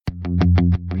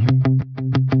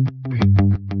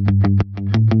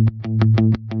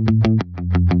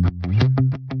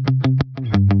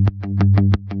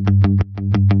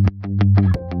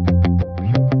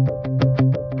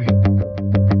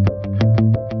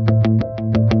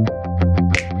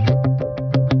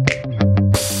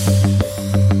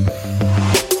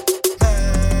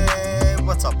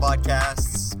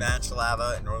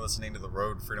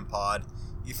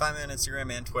You find me on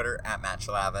Instagram and Twitter at Matt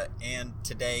Shalava, and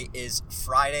today is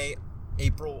Friday,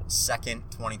 April 2nd,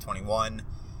 2021,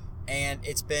 and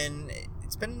it's been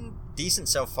decent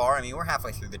so far. I mean, we're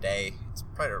halfway through the day. It's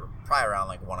probably around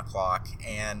like 1 o'clock,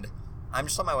 and I'm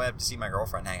just on my way up to see my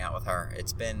girlfriend, hang out with her.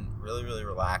 It's been really, really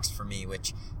relaxed for me,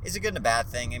 which is a good and a bad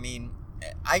thing. I mean,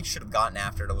 I should have gotten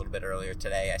after it a little bit earlier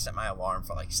today. I set my alarm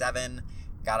for like 7,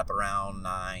 got up around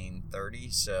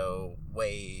 9:30, so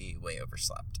way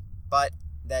overslept. But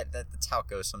that's how it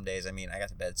goes some days. I mean, I got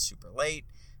to bed super late.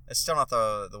 It's still not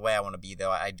the way I want to be,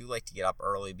 though. I do like to get up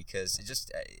early because it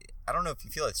just, I don't know if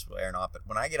you feel this way or not, but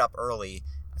when I get up early,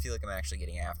 I feel like I'm actually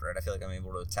getting after it. I feel like I'm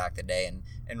able to attack the day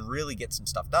and really get some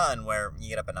stuff done, where you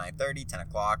get up at 9:30, 10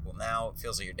 o'clock. Well, now it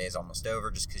feels like your day's almost over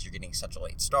just because you're getting such a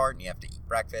late start and you have to eat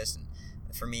breakfast. And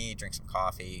for me, drink some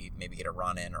coffee, maybe get a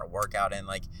run in or a workout in.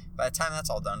 Like, by the time that's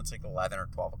all done, it's like 11 or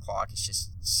 12 o'clock. It's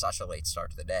just such a late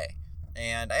start to the day.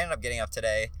 And I ended up getting up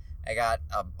today. I got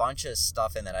a bunch of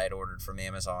stuff in that I had ordered from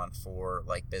Amazon for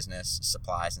like business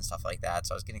supplies and stuff like that.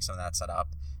 So I was getting some of that set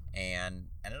up and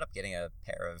ended up getting a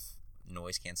pair of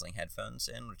noise canceling headphones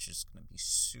in, which is going to be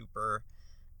super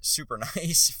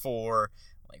nice for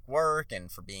like work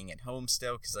and for being at home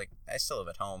still, because like I still live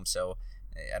at home. So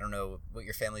I don't know what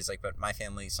your family's like, but my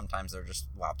family, sometimes they're just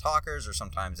loud talkers, or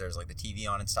sometimes there's like the TV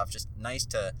on and stuff. Just nice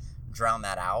to drown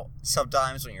that out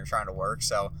sometimes when you're trying to work.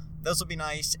 So those will be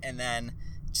nice. And then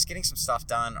just getting some stuff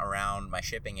done around my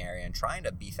shipping area and trying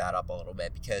to beef that up a little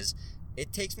bit, because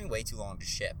it takes me way too long to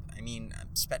ship. I mean,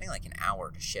 I'm spending like an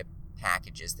hour to ship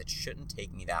packages that shouldn't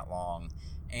take me that long.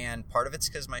 And part of it's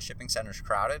because my shipping center is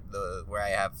crowded. Where I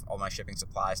have all my shipping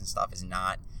supplies and stuff is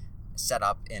not set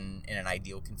up in an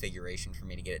ideal configuration for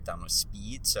me to get it done with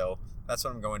speed. So that's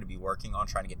what I'm going to be working on,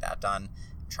 trying to get that done.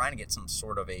 I'm trying to get some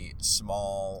sort of a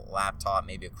small laptop,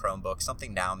 maybe a Chromebook,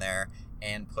 something down there,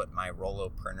 and put my Rollo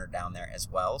printer down there as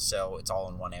well, so it's all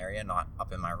in one area, not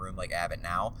up in my room like I have it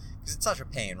now, because it's such a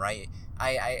pain, right?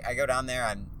 I go down there,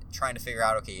 I'm trying to figure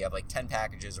out, okay, you have like 10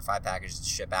 packages or 5 packages to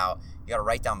ship out. You got to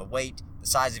write down the weight, the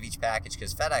size of each package,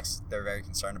 because FedEx, they're very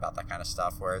concerned about that kind of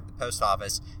stuff, where the post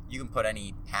office, you can put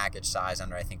any package size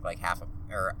under, I think, like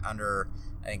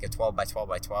a 12 by 12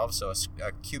 by 12, so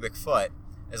a cubic foot.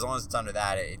 As long as it's under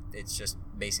that, it's just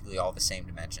basically all the same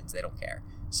dimensions. They don't care.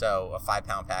 So a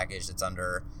 5-pound package that's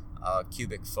under a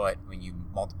cubic foot, when you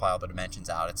multiply all the dimensions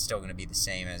out, it's still going to be the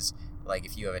same as, like,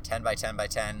 if you have a 10 by 10 by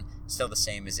 10, still the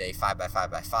same as a 5 by 5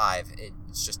 by 5.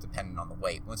 It's just dependent on the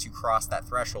weight. Once you cross that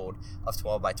threshold of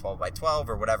 12 by 12 by 12,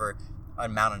 or whatever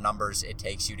amount of numbers it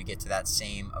takes you to get to that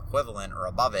same equivalent or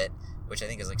above it, which I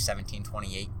think is like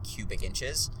 1728 cubic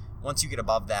inches. Once you get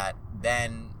above that,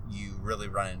 then you really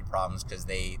run into problems, because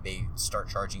they start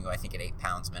charging you, I think, at 8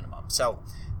 pounds minimum. So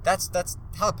that's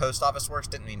how the post office works.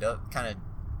 Didn't mean to kind of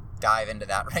dive into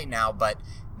that right now, but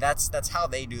that's how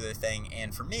they do their thing.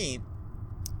 And for me,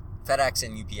 FedEx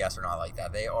and UPS are not like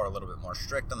that. They are a little bit more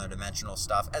strict on their dimensional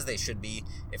stuff, as they should be.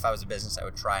 If I was a business, I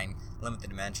would try and limit the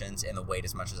dimensions and the weight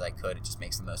as much as I could. It just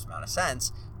makes the most amount of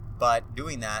sense. But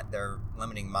doing that, they're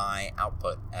limiting my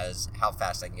output as how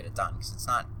fast I can get it done, because it's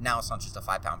not just a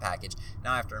 5-pound package.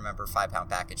 Now I have to remember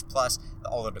 5-pound package plus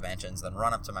all the dimensions, then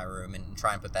run up to my room and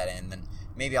try and put that in. Then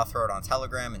maybe I'll throw it on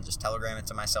Telegram and just telegram it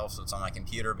to myself so it's on my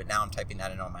computer, but now I'm typing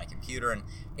that in on my computer, and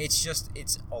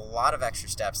it's a lot of extra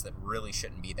steps that really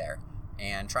shouldn't be there.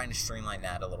 And trying to streamline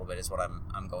that a little bit is what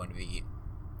I'm going to be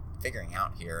figuring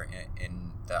out here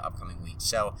in the upcoming week.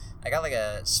 So I got like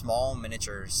a small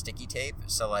miniature sticky tape.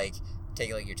 So like,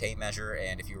 take like your tape measure,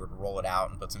 and if you were to roll it out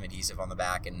and put some adhesive on the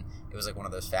back, and it was like one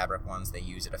of those fabric ones they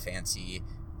use at a fancy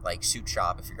like suit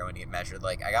shop if you're going to get measured.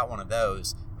 Like, I got one of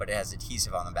those, but it has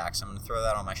adhesive on the back, so I'm going to throw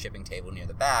that on my shipping table near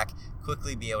the back,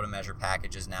 quickly be able to measure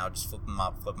packages now, just flip them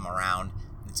up, flip them around.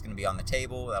 It's going to be on the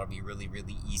table. That'll be really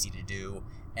easy to do.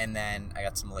 And then I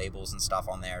got some labels and stuff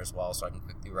on there as well, so I can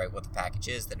quickly write what the package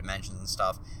is, the dimensions and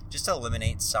stuff, just to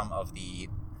eliminate some of the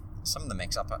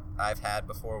mix-up I've had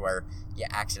before, where you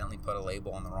accidentally put a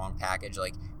label on the wrong package,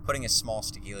 like putting a small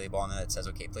sticky label on there that says,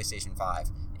 okay, PlayStation 5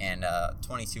 and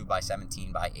 22 by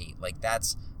 17 by 8. Like,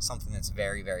 that's something that's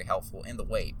very helpful. In the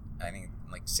weight, I think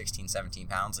like 16, 17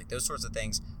 pounds, like those sorts of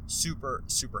things, super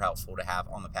helpful to have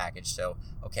on the package. So,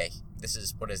 okay,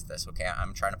 what is this? Okay,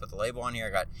 I'm trying to put the label on here. I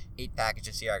got 8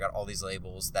 packages here. I got all these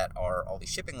labels that are all these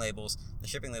shipping labels. The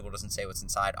shipping label doesn't say what's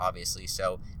inside, obviously.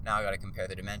 So now I got to compare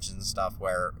the dimensions and stuff,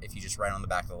 where if you just write on the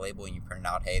back of the label and you print it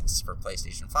out, hey, this is for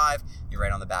PlayStation 5, you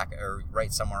write on the back, or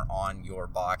write somewhere on your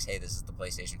box, hey, this is the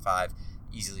PlayStation 5,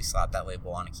 easily slap that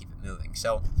label on and keep it moving.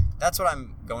 So that's what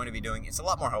I'm going to be doing. It's a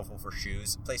lot more helpful for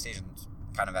shoes. PlayStation's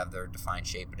kind of have their defined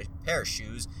shape, but a pair of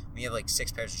shoes, when you have like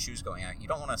 6 pairs of shoes going out, you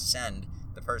don't want to send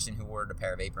the person who ordered a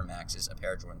pair of Vapor Maxes a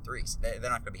pair of Jordan 3s. They're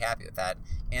not going to be happy with that,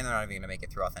 and they're not even going to make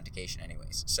it through authentication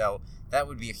anyways. So that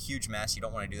would be a huge mess. You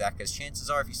don't want to do that because chances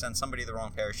are if you send somebody the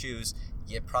wrong pair of shoes,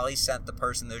 you probably sent the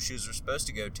person those shoes were supposed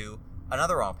to go to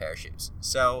another wrong pair of shoes.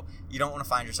 So you don't want to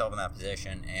find yourself in that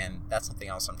position, and that's something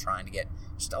else I'm trying to get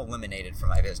just eliminated from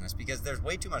my business because there's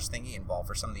way too much thinking involved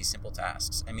for some of these simple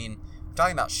tasks. I mean, I'm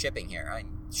talking about shipping here.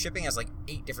 Shipping has like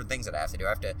 8 different things that I have to do. I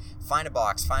have to find a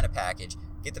box, find a package,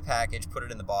 get the package, put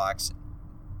it in the box,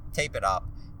 tape it up.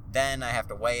 Then I have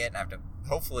to weigh it, and I have to,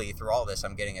 hopefully through all this,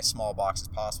 I'm getting as small box as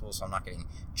possible so I'm not getting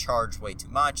charged way too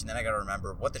much. And then I got to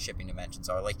remember what the shipping dimensions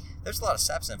are. Like, there's a lot of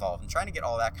steps involved, and trying to get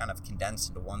all that kind of condensed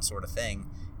into one sort of thing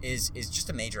is just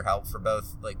a major help for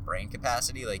both, like, brain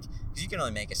capacity, like, because you can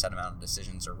only make a set amount of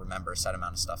decisions or remember a set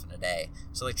amount of stuff in a day.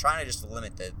 So, like, trying to just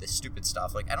limit the stupid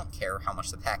stuff, like, I don't care how much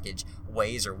the package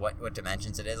weighs or what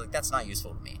dimensions it is, like, that's not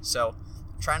useful to me. So,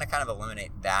 trying to kind of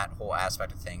eliminate that whole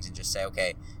aspect of things and just say,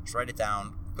 okay, just write it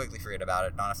down, quickly forget about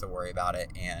it, not have to worry about it,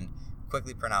 and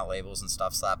quickly print out labels and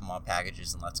stuff, slap them on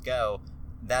packages, and let's go.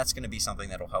 That's going to be something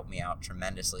that will help me out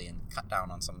tremendously and cut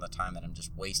down on some of the time that I'm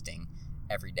just wasting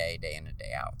every day, day in and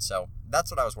day out. So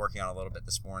that's what I was working on a little bit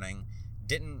this morning.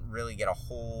 Didn't really get a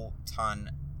whole ton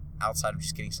outside of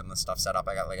just getting some of the stuff set up.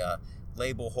 I got like a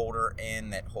label holder in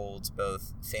that holds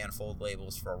both fan fold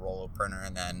labels for a Rollo printer,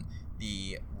 and then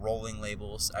the rolling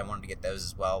labels, I wanted to get those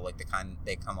as well, like the kind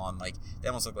they come on, like they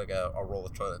almost look like a roll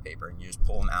of toilet paper, and you just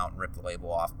pull them out and rip the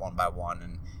label off one by one,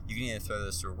 and you can either throw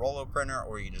those through a Rollo printer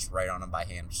or you can just write on them by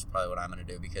hand, which is probably what I'm going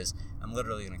to do because I'm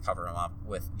literally going to cover them up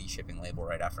with the shipping label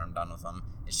right after I'm done with them.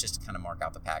 It's just to kind of mark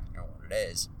out the packaging or what it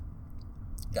is.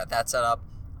 Got that set up,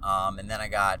 and then I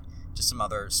got just some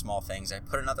other small things. I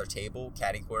put another table,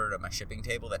 caddy corner to my shipping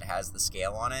table that has the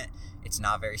scale on it. It's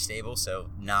not very stable, so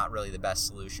not really the best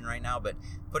solution right now, but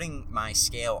putting my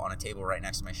scale on a table right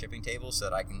next to my shipping table so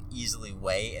that I can easily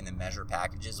weigh and then measure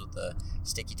packages with the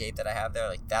sticky tape that I have there,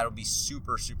 like that'll be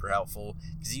super, super helpful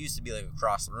because it used to be like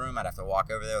across the room. I'd have to walk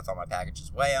over there with all my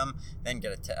packages, weigh them, then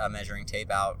get a measuring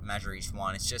tape out, measure each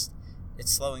one.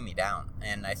 It's slowing me down,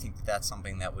 and I think that's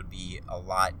something that would be a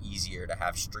lot easier to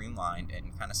have streamlined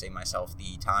and kind of save myself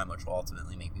the time, which will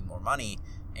ultimately make me more money.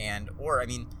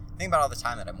 Think about all the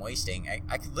time that I'm wasting.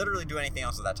 I could literally do anything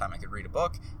else with that time. I could read a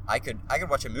book. I could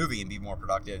watch a movie and be more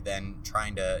productive than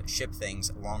trying to ship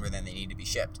things longer than they need to be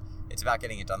shipped. It's about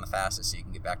getting it done the fastest so you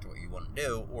can get back to what you want to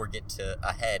do or get to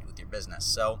ahead with your business.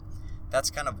 So that's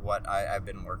kind of what I've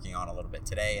been working on a little bit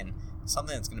today, and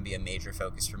something that's going to be a major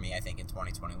focus for me, I think, in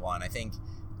 2021. I think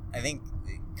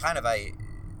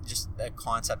just a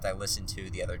concept I listened to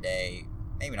the other day,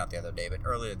 maybe not the other day, but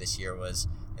earlier this year, was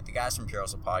that the guys from Pure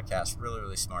Hustle Podcast, really,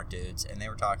 really smart dudes, and they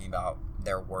were talking about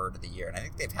their word of the year, and I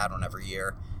think they've had one every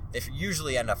year. They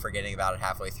usually end up forgetting about it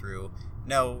halfway through.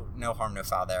 No harm, no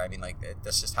foul there. I mean, like,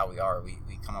 that's just how we are. We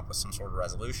come up with some sort of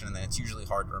resolution, and then it's usually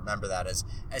hard to remember that as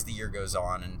the year goes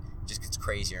on and just gets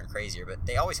crazier and crazier. But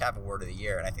they always have a word of the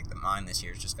year, and I think that mine this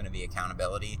year is just going to be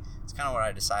accountability. It's kind of what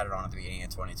I decided on at the beginning of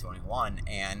 2021,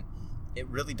 and it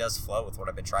really does flow with what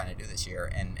I've been trying to do this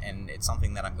year, and it's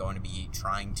something that I'm going to be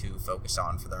trying to focus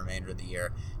on for the remainder of the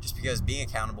year, just because being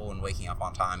accountable and waking up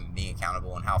on time, being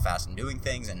accountable in how fast I'm doing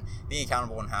things, and being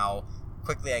accountable in how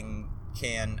quickly I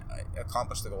can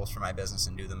accomplish the goals for my business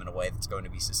and do them in a way that's going to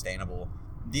be sustainable.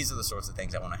 These are the sorts of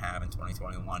things I want to have in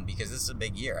 2021 because this is a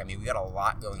big year. I mean, we got a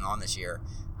lot going on this year.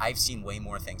 I've seen way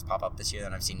more things pop up this year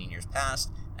than I've seen in years past.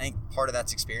 I think part of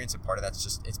that's experience and part of that's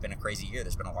just, it's been a crazy year.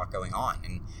 There's been a lot going on.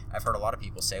 And I've heard a lot of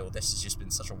people say, well, this has just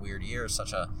been such a weird year,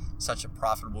 such a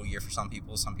profitable year for some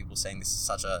people. Some people saying this is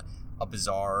such a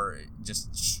bizarre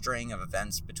just string of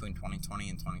events between 2020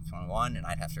 and 2021. And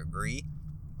I'd have to agree.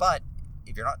 But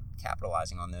if you're not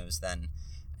capitalizing on those, then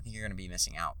I think you're going to be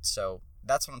missing out. So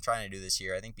that's what I'm trying to do this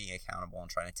year. I think being accountable and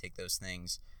trying to take those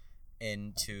things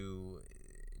into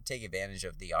take advantage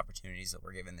of the opportunities that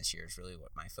we're given this year is really what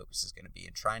my focus is going to be,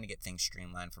 and trying to get things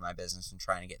streamlined for my business and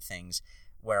trying to get things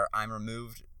where I'm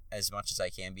removed as much as I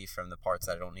can be from the parts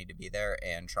that I don't need to be there,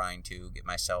 and trying to get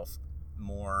myself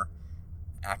more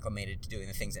acclimated to doing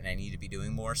the things that I need to be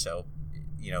doing more. So,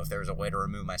 if there was a way to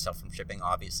remove myself from shipping,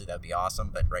 obviously that'd be awesome.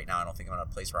 But right now I don't think I'm in a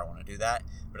place where I want to do that.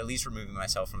 But at least removing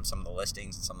myself from some of the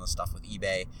listings and some of the stuff with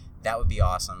eBay, that would be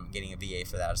awesome. Getting a VA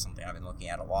for that is something I've been looking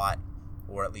at a lot,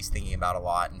 or at least thinking about a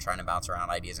lot and trying to bounce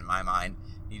around ideas in my mind.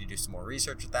 Need to do some more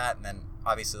research with that. And then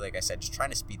obviously, like I said, just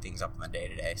trying to speed things up on the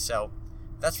day-to-day. So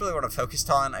that's really what I'm focused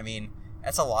on. I mean,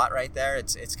 that's a lot right there.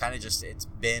 It's kind of just, it's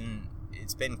been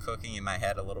cooking in my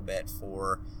head a little bit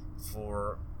for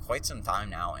quite some time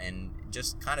now, and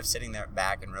just kind of sitting there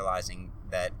back and realizing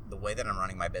that the way that I'm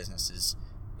running my business is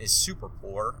is super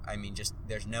poor. I mean, just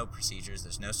there's no procedures,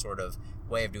 there's no sort of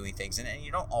way of doing things, and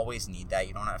you don't always need that.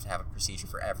 You don't have to have a procedure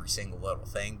for every single little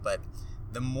thing, but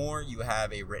the more you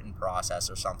have a written process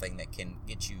or something that can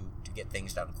get you to get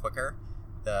things done quicker,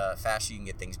 the faster you can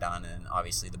get things done, and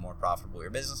obviously the more profitable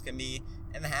your business can be,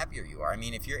 and the happier you are. I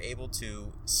mean, if you're able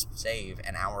to save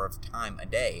an hour of time a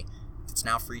day, it's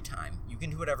now free time. You can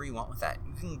do whatever you want with that.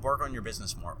 You can work on your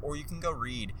business more, or you can go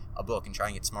read a book and try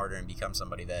and get smarter and become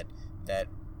somebody that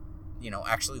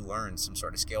actually learns some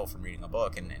sort of skill from reading a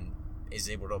book and is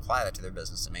able to apply that to their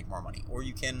business and make more money. Or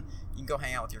you can go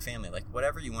hang out with your family, like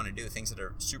whatever you want to do, things that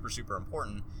are super, super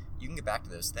important, you can get back to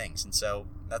those things. And so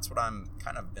that's what I'm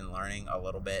kind of been learning a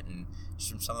little bit, and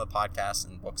just from some of the podcasts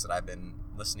and books that I've been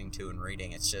listening to and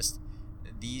reading, it's just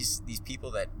these people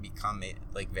that become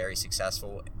like very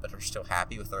successful but are still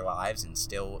happy with their lives and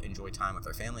still enjoy time with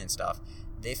their family and stuff.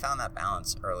 They found that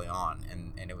balance early on,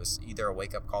 and it was either a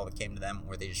wake-up call that came to them,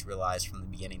 or they just realized from the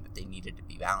beginning that they needed to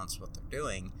be balanced with what they're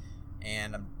doing.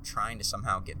 And I'm trying to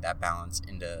somehow get that balance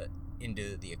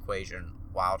into the equation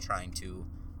while trying to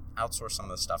outsource some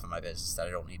of the stuff in my business that I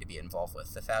don't need to be involved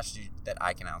with. The faster that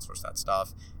I can outsource that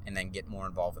stuff and then get more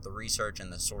involved with the research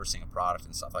and the sourcing of product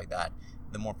and stuff like that,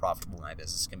 the more profitable my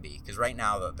business can be. Because right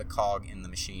now, the cog in the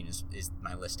machine is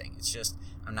my listing. It's just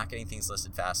I'm not getting things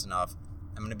listed fast enough.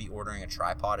 I'm going to be ordering a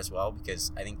tripod as well,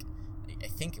 because I think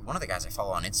one of the guys I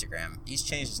follow on Instagram, he's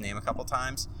changed his name a couple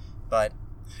times, but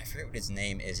I forget what his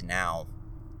name is now.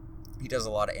 He does a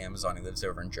lot of Amazon. He lives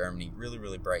over in Germany. Really,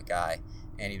 really bright guy.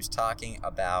 And he was talking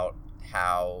about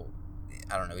how,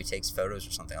 I don't know, he takes photos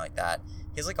or something like that.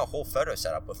 He has like a whole photo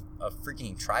setup with a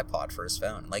freaking tripod for his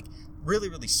phone. Like, really,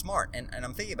 really smart. And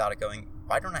I'm thinking about it going,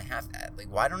 why don't I have that? Like,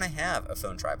 why don't I have a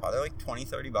phone tripod? They're like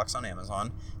 $20-$30 on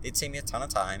Amazon. They'd save me a ton of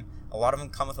time. A lot of them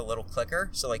come with a little clicker.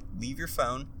 So, like, leave your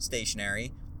phone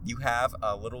stationary. You have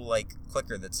a little, like,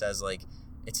 clicker that says, like,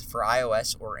 it's for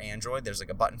iOS or Android. There's,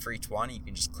 like, a button for each one. You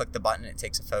can just click the button. It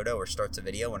takes a photo or starts a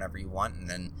video whenever you want. And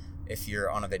then if you're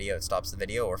on a video, it stops the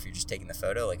video. Or if you're just taking the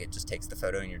photo, like, it just takes the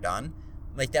photo and you're done.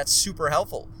 Like, that's super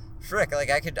helpful. Frick, like,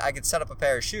 I could set up a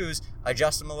pair of shoes,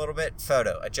 adjust them a little bit,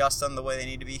 photo, adjust them the way they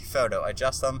need to be, photo,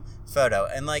 adjust them, photo,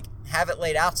 and, like, have it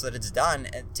laid out so that it's done.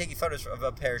 And taking photos of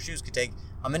a pair of shoes could take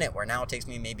a minute, where now it takes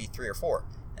me maybe 3 or 4.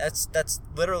 That's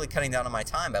literally cutting down on my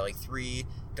time by like 3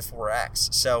 to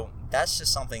 4x. So that's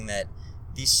just something that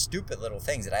these stupid little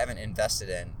things that I haven't invested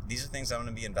in, these are things I'm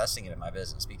going to be investing in my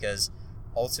business, because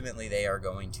ultimately they are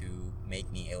going to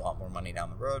make me a lot more money down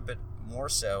the road, but more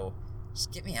so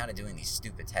just get me out of doing these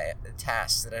stupid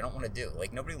tasks that I don't want to do.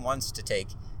 Like, nobody wants to take,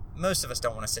 most of us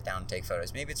don't want to sit down and take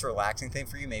photos. Maybe it's a relaxing thing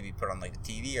for you. Maybe put on like the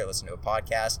TV or listen to a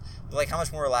podcast. But like, how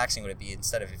much more relaxing would it be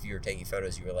instead of if you were taking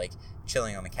photos, you were like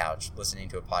chilling on the couch, listening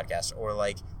to a podcast? Or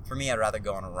like, for me, I'd rather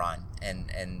go on a run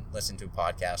and listen to a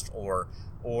podcast,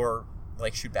 or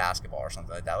like shoot basketball or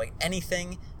something like that. Like,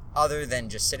 anything other than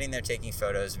just sitting there taking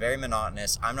photos, very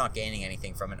monotonous. I'm not gaining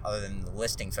anything from it other than the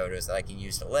listing photos that I can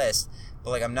use to list,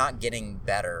 but like, I'm not getting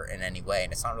better in any way,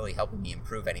 and it's not really helping me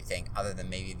improve anything other than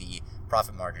maybe the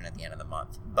profit margin at the end of the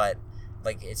month. But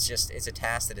like, it's a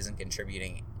task that isn't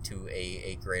contributing to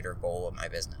a greater goal of my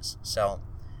business. So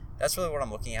that's really what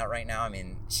I'm looking at right now. I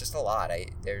mean, it's just a lot.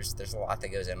 There's a lot that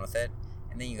goes in with it,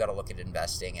 and then you got to look at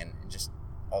investing and just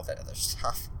all that other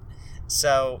stuff.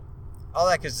 So all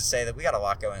that goes to say that we got a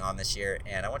lot going on this year,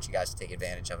 and I want you guys to take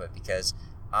advantage of it, because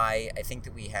I think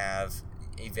that we have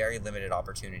a very limited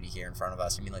opportunity here in front of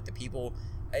us. I mean, like, the people,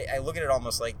 I look at it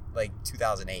almost like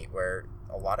 2008, where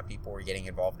a lot of people were getting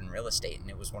involved in real estate, and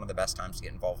it was one of the best times to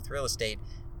get involved with real estate.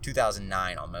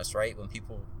 2009 almost, right? When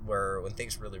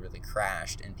things really, really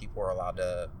crashed and people were allowed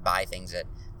to buy things at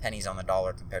pennies on the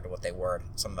dollar compared to what they were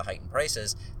at some of the heightened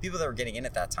prices. People that were getting in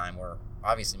at that time were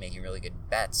obviously making really good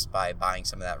bets by buying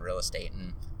some of that real estate,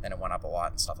 and then it went up a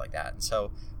lot and stuff like that. And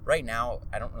so right now,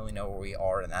 I don't really know where we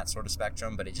are in that sort of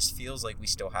spectrum, but it just feels like we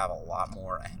still have a lot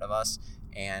more ahead of us.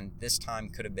 And this time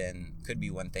could be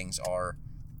when things are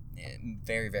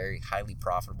very, very highly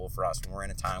profitable for us, when we're in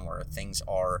a time where things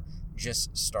are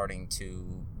just starting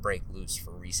to break loose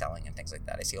for reselling and things like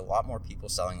that. I see a lot more people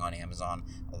selling on Amazon,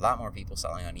 a lot more people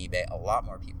selling on eBay, a lot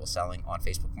more people selling on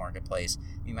Facebook Marketplace.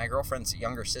 I mean, my girlfriend's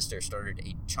younger sister started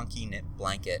a chunky knit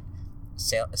blanket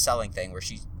selling thing where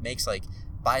she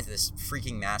buys this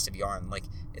freaking massive yarn. Like,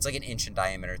 it's like an inch in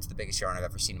diameter. It's the biggest yarn I've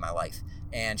ever seen in my life.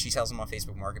 And she sells them on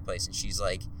Facebook Marketplace, and she's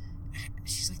like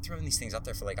throwing these things up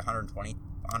there for like $120,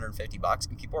 $150,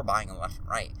 and people are buying them left and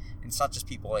right. And it's not just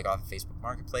people like off of Facebook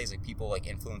Marketplace, like people like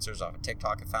influencers off of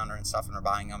TikTok have found her and stuff and are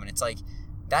buying them. And it's like,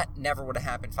 that never would have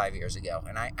happened 5 years ago.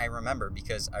 And I remember,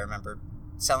 because I remember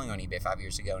selling on eBay 5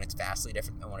 years ago, and it's vastly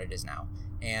different than what it is now.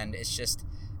 And it's just,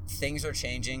 things are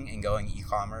changing and going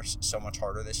e-commerce so much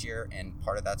harder this year, and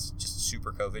part of that's just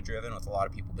super COVID driven, with a lot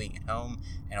of people being at home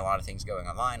and a lot of things going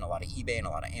online, a lot of eBay and a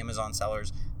lot of Amazon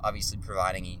sellers obviously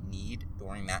providing a need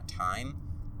during that time.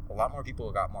 A lot more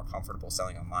people got more comfortable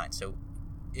selling online. So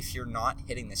if you're not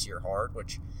hitting this year hard,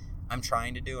 which I'm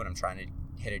trying to do, and I'm trying to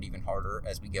hit it even harder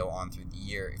as we go on through the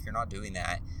year, if you're not doing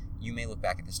that, you may look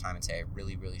back at this time and say, I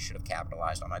really, really should have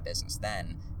capitalized on my business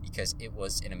then, because it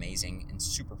was an amazing and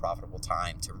super profitable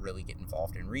time to really get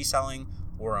involved in reselling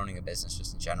or owning a business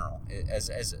just in general,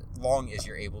 as long as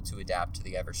you're able to adapt to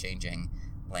the ever-changing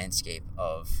landscape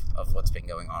of what's been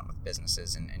going on with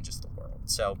businesses and just the world.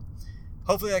 So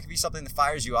hopefully that could be something that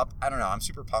fires you up. I don't know. I'm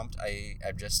super pumped.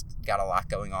 I've just got a lot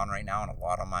going on right now and a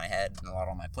lot on my head and a lot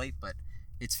on my plate, but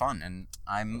it's fun, and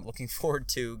I'm looking forward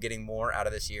to getting more out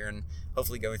of this year and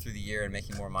hopefully going through the year and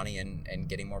making more money and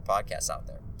getting more podcasts out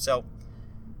there. So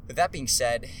with that being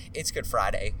said, it's Good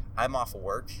Friday. I'm off of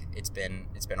work. It's been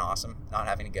awesome not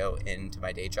having to go into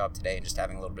my day job today and just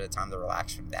having a little bit of time to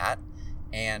relax from that.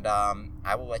 And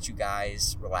I will let you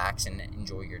guys relax and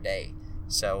enjoy your day.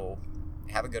 So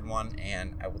have a good one,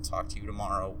 and I will talk to you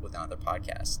tomorrow with another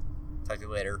podcast. Talk to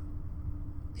you later.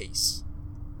 Peace.